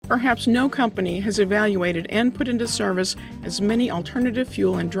Perhaps no company has evaluated and put into service as many alternative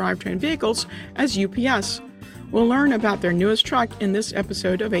fuel and drivetrain vehicles as UPS. We'll learn about their newest truck in this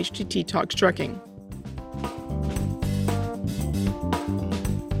episode of HTT Talks Trucking.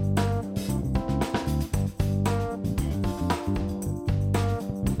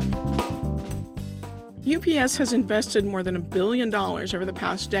 UPS has invested more than $1 billion over the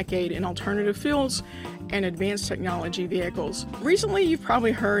past decade in alternative fuels and advanced technology vehicles. Recently, you've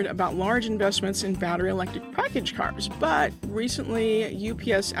probably heard about large investments in battery electric package cars, but recently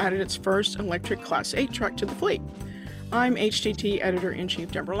UPS added its first electric Class 8 truck to the fleet. I'm HTT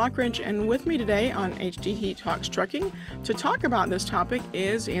Editor-in-Chief Deborah Lockridge, and with me today on HTT Talks Trucking to talk about this topic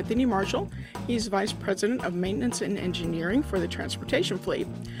is Anthony Marshall. He's Vice President of Maintenance and Engineering for the Transportation Fleet.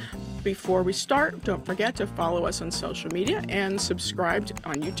 Before we start, don't forget to follow us on social media and subscribe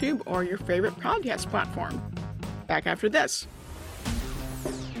on YouTube or your favorite podcast platform. Back after this.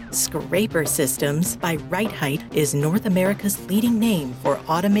 Scraper Systems by Right Height is North America's leading name for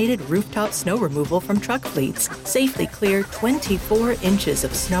automated rooftop snow removal from truck fleets. Safely clear 24 inches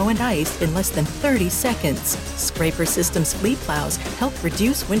of snow and ice in less than 30 seconds. Scraper Systems fleet plows help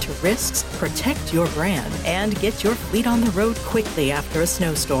reduce winter risks, protect your brand, and get your fleet on the road quickly after a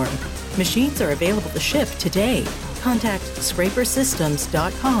snowstorm. Machines are available to ship today. Contact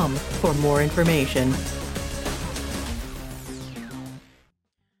scrapersystems.com for more information.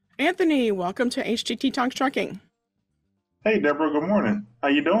 Anthony, welcome to HTT Talks Trucking. Hey, Deborah, good morning. How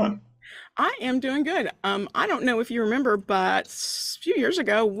you doing? I am doing good. I don't know if you remember, but a few years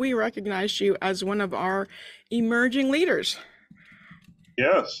ago, we recognized you as one of our emerging leaders.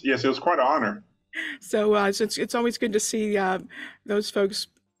 Yes, it was quite an honor. So it's always good to see those folks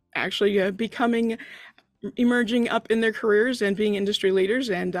actually emerging up in their careers and being industry leaders,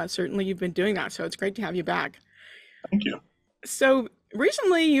 and certainly you've been doing that, so it's great to have you back. Thank you. So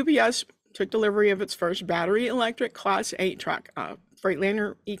recently, UPS took delivery of its first battery electric Class 8 truck,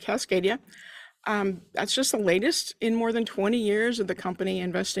 Freightliner eCascadia. That's just the latest in more than 20 years of the company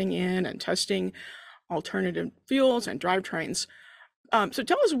investing in and testing alternative fuels and drivetrains. So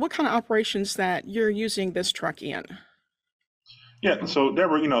tell us what kind of operations that you're using this truck in. Yeah, so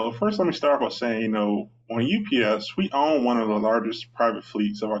Deborah, first let me start by saying, on UPS, we own one of the largest private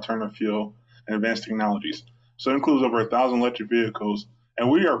fleets of alternative fuel and advanced technologies. So it includes over 1,000 electric vehicles, and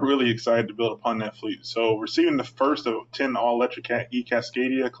we are really excited to build upon that fleet. So receiving the first of 10 all-electric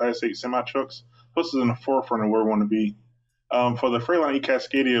eCascadia Class 8 semi-trucks puts us in the forefront of where we want to be. For the Freightliner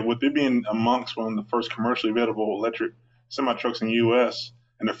eCascadia, with it being amongst one of the first commercially available electric semi-trucks in the U.S.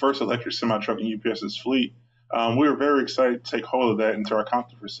 and the first electric semi-truck in UPS's fleet, we were very excited to take hold of that into our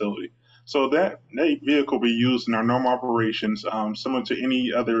Compton facility. So that vehicle will be used in our normal operations, similar to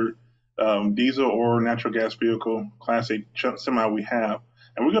any other diesel or natural gas vehicle Class 8 semi we have.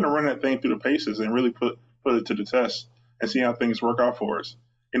 And we're going to run that thing through the paces and really put it to the test and see how things work out for us.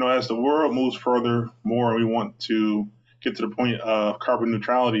 As the world moves further more, we want to get to the point of carbon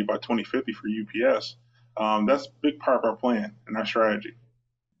neutrality by 2050 for UPS. That's a big part of our plan and our strategy.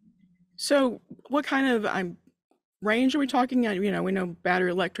 So what kind of range are we talking? We know battery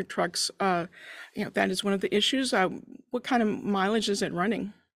electric trucks, that is one of the issues. What kind of mileage is it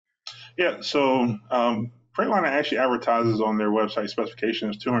running? Yeah, so Freightliner actually advertises on their website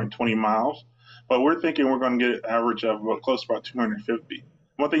specifications 220 miles, but we're thinking we're going to get an average of close to about 250.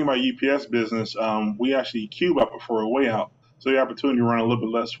 One thing about UPS business, we actually cube up before we weigh out, so the opportunity to run a little bit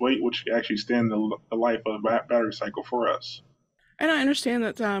less weight, which can actually extend the life of the battery cycle for us. And I understand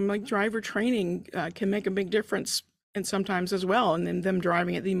that driver training can make a big difference, and sometimes as well, and then them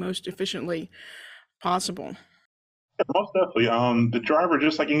driving it the most efficiently possible. Most definitely. The driver,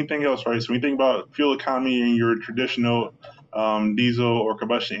 just like anything else, right? So when you think about fuel economy in your traditional diesel or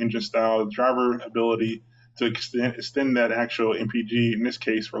combustion engine style, driver ability to extend that actual MPG, in this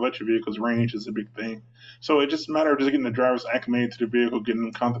case for electric vehicles, range is a big thing. So it just matters of just getting the drivers acclimated to the vehicle, getting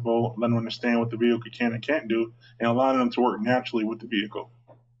them comfortable, letting them understand what the vehicle can and can't do, and allowing them to work naturally with the vehicle.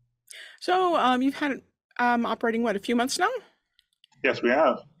 So you've had it operating, a few months now? Yes, we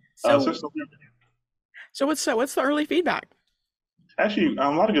have. So what's the early feedback? Actually, a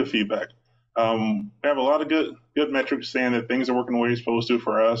lot of good feedback. We have a lot of good metrics saying that things are working the way it's supposed to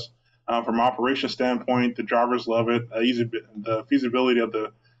for us. From an operation standpoint, the drivers love it. The feasibility of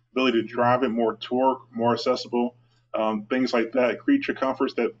the ability to drive it, more torque, more accessible, things like that, creature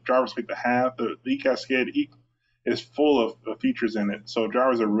comforts that drivers like to have. The eCascade is full of features in it, so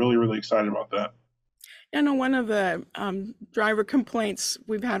drivers are really, really excited about that. One of the driver complaints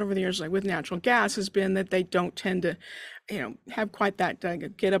we've had over the years, like with natural gas, has been that they don't tend to, have quite that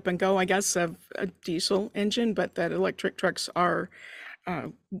get up and go, I guess, of a diesel engine, but that electric trucks are uh,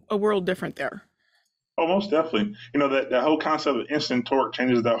 a world different there. Oh, most definitely. That whole concept of instant torque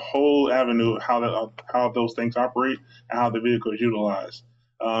changes the whole avenue of how those things operate and how the vehicle is utilized.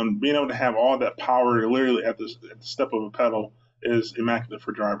 Being able to have all that power literally at the step of a pedal is immaculate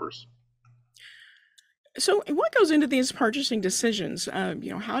for drivers. So, what goes into these purchasing decisions?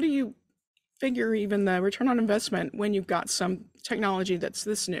 How do you figure even the return on investment when you've got some technology that's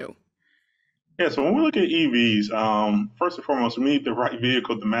this new? Yeah, so when we look at EVs, first and foremost, we need the right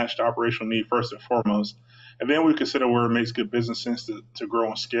vehicle to match the operational need first and foremost. And then we consider where it makes good business sense to grow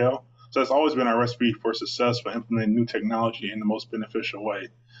and scale. So that's always been our recipe for success for implementing new technology in the most beneficial way.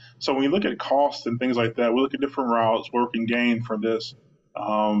 So when you look at costs and things like that, we look at different routes where we can gain from this.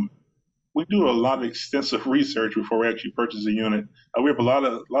 Um, we do a lot of extensive research before we actually purchase a unit. We have a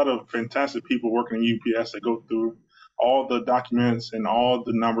lot of fantastic people working in UPS that go through all the documents and all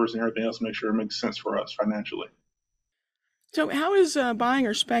the numbers and everything else to make sure it makes sense for us financially. So, how is buying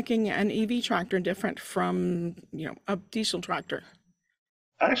or specing an EV tractor different from a diesel tractor?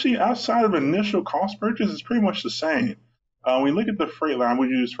 Actually, outside of initial cost purchase, it's pretty much the same. When we look at the Freightliner, we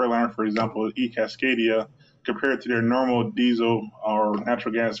use Freightliner, for example, e-Cascadia, compared to their normal diesel or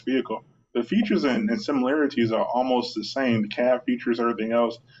natural gas vehicle. The features and similarities are almost the same. The cab features, everything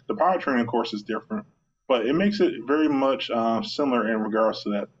else. The powertrain, of course, is different, but it makes it very much similar in regards to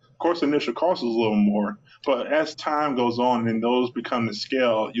that. Of course, the initial cost is a little more, but as time goes on and those become the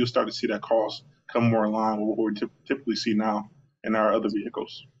scale, you'll start to see that cost come more in line with what we typically see now in our other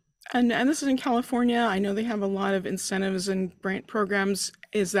vehicles. And this is in California. I know they have a lot of incentives and grant programs.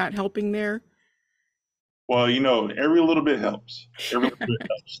 Is that helping there? Well, every little bit helps. Every little bit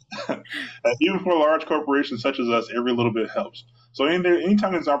helps. Even for large corporations such as us, every little bit helps. So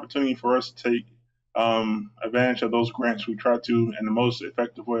anytime there's an opportunity for us to take advantage of those grants, we try to in the most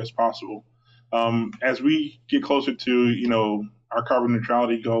effective way as possible. As we get closer to, our carbon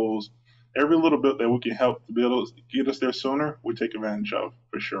neutrality goals, every little bit that we can help to be able to get us there sooner, we take advantage of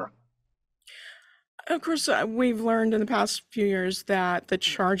for sure. Of course, we've learned in the past few years that the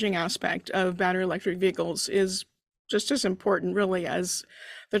charging aspect of battery electric vehicles is just as important, really, as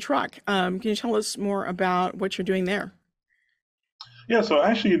the truck. Can you tell us more about what you're doing there? Yeah, so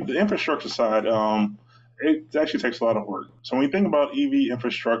actually, the infrastructure side, it actually takes a lot of work. So when you think about EV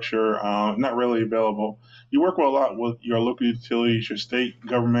infrastructure, not really available, you work with a lot with your local utilities, your state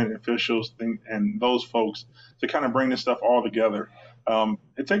government officials, and those folks to kind of bring this stuff all together.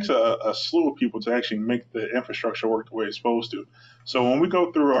 It takes a slew of people to actually make the infrastructure work the way it's supposed to. So when we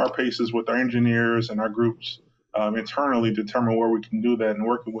go through our paces with our engineers and our groups internally, determine where we can do that, and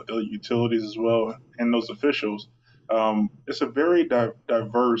working with the utilities as well and those officials, it's a very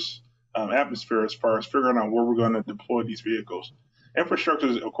diverse atmosphere as far as figuring out where we're going to deploy these vehicles. Infrastructure,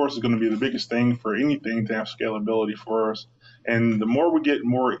 of course, is going to be the biggest thing for anything to have scalability for us. And the more we get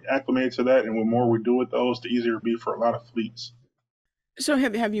more acclimated to that and the more we do with those, the easier it'll be for a lot of fleets. So,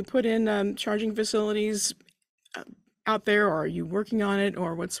 have you put in charging facilities uh, out there, or are you working on it,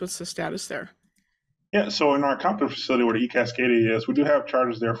 or what's the status there? Yeah, so in our Compton facility where the eCascadia is, we do have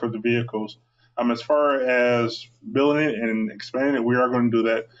chargers there for the vehicles. As far as building it and expanding it, we are going to do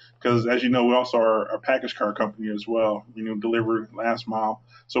that because, as you know, we also are a package car company as well, deliver last mile.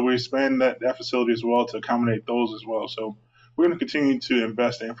 So we expand that facility as well to accommodate those as well. So we're going to continue to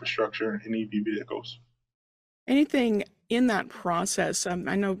invest in infrastructure in EV vehicles. Anything in that process?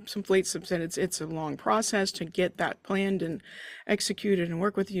 I know some fleets have said it's a long process to get that planned and executed and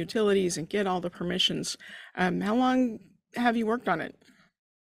work with the utilities and get all the permissions. How long have you worked on it?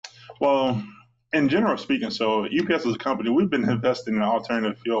 Well, in general speaking, so UPS as a company, we've been investing in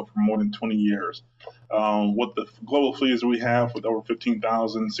alternative fuel for more than 20 years. With the global fleets we have with over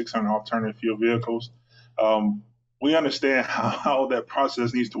 15,600 alternative fuel vehicles, um, we understand how that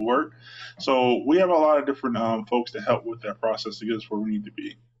process needs to work. So we have a lot of different folks to help with that process to get us where we need to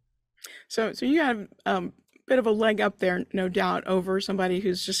be. So you have a bit of a leg up there, no doubt, over somebody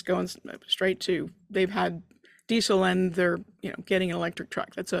who's just going straight to they've had diesel and they're getting an electric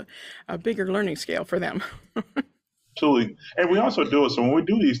truck. That's a bigger learning scale for them. Absolutely. And we also do it. So when we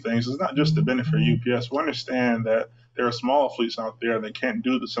do these things, it's not just the benefit of UPS. We understand that there are smaller fleets out there that can't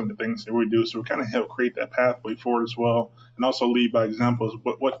do some of the things that we do. So we kind of help create that pathway forward as well and also lead by examples.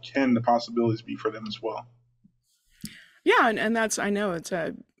 What can the possibilities be for them as well? Yeah, and that's I know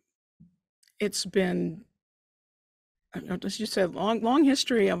it's been as you said, long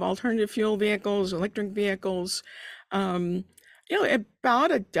history of alternative fuel vehicles, electric vehicles. Um,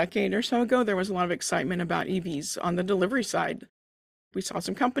 about a decade or so ago, there was a lot of excitement about EVs on the delivery side. We saw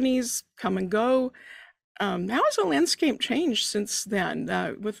some companies come and go. How has the landscape changed since then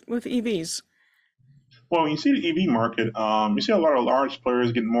with EVs? Well, when you see the EV market, you see a lot of large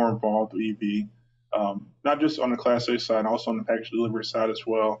players getting more involved with EV, not just on the Class A side, also on the package delivery side as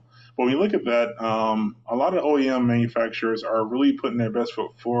well. But when you look at that, a lot of OEM manufacturers are really putting their best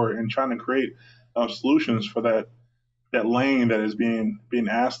foot forward and trying to create solutions for that lane that is being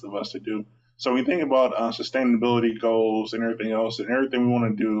asked of us to do. So when you think about sustainability goals and everything else, and everything we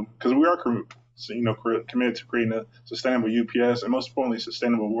want to do, because we are committed to creating a sustainable UPS and most importantly,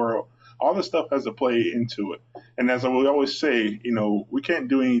 sustainable world. All this stuff has to play into it. And as we always say, we can't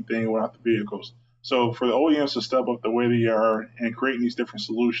do anything without the vehicles. So for the OEMs to step up the way they are and creating these different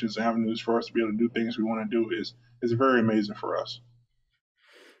solutions and avenues for us to be able to do things we want to do is very amazing for us.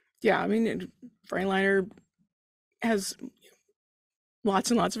 Yeah, I mean, Freightliner has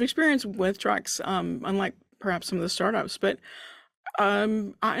lots and lots of experience with trucks, unlike perhaps some of the startups. But I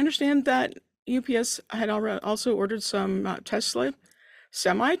understand that UPS had also ordered some Tesla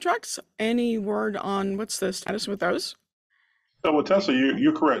semi trucks. Any word on what's the status with those? So with Tesla,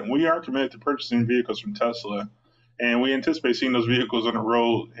 you're correct. We are committed to purchasing vehicles from Tesla, and we anticipate seeing those vehicles on the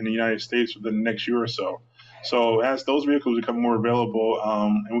road in the United States within the next year or so. So as those vehicles become more available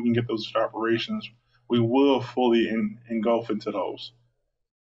and we can get those operations, we will fully engulf into those.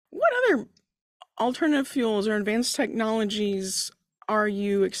 What other alternative fuels or advanced technologies are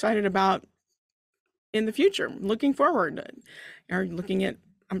you excited about in the future, looking forward? Are you looking at,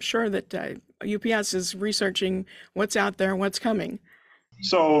 I'm sure that UPS is researching what's out there, what's coming.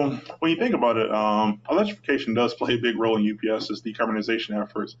 So when you think about it, electrification does play a big role in UPS's decarbonization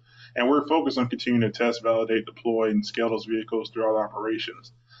efforts, and we're focused on continuing to test, validate, deploy, and scale those vehicles through our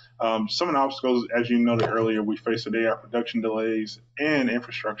operations. Some of the obstacles, as you noted earlier, we face today are production delays and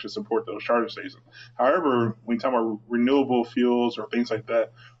infrastructure support those charging stations. However, when you talk about renewable fuels or things like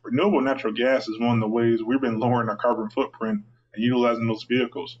that, renewable natural gas is one of the ways we've been lowering our carbon footprint and utilizing those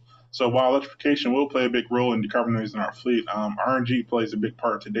vehicles. So while electrification will play a big role in decarbonizing our fleet, RNG plays a big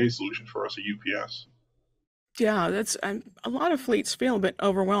part of today's solution for us at UPS. Yeah, that's a lot of fleets feel a bit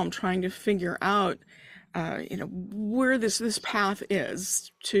overwhelmed trying to figure out, where this path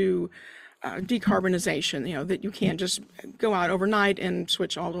is to decarbonization. That you can't just go out overnight and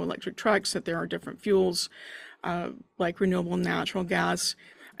switch all to electric trucks. That there are different fuels like renewable natural gas.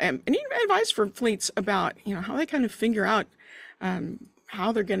 Any advice for fleets about how they kind of figure out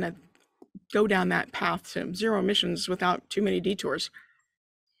how they're going to go down that path to zero emissions without too many detours?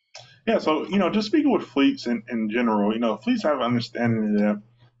 Yeah, so, just speaking with fleets in general, fleets have an understanding that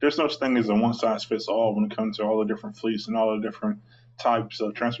there's no such thing as a one size fits all when it comes to all the different fleets and all the different types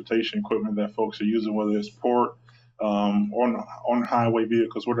of transportation equipment that folks are using, whether it's port, on highway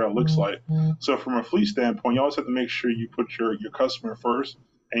vehicles, what that looks like. So from a fleet standpoint, you always have to make sure you put your customer first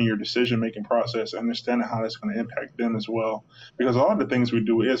and your decision-making process, understanding how that's going to impact them as well. Because a lot of the things we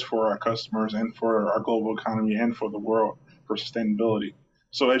do is for our customers and for our global economy and for the world, for sustainability.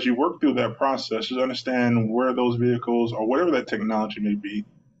 So as you work through that process, just understand where those vehicles or whatever that technology may be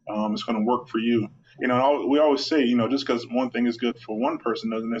is going to work for you. We always say, just because one thing is good for one person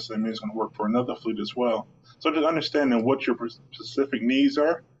doesn't necessarily mean it's going to work for another fleet as well. So just understanding what your specific needs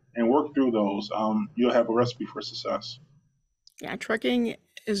are and work through those, you'll have a recipe for success. Yeah, trucking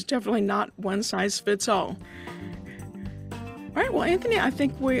is definitely not one size fits all. All right, well, Anthony, I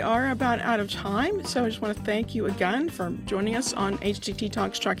think we are about out of time, so I just want to thank you again for joining us on HTT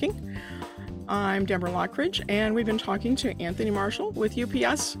Talks Trucking. I'm Deborah Lockridge, and we've been talking to Anthony Marshall with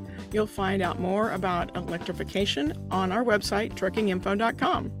UPS. You'll find out more about electrification on our website,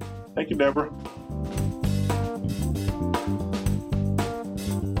 truckinginfo.com. Thank you, Deborah.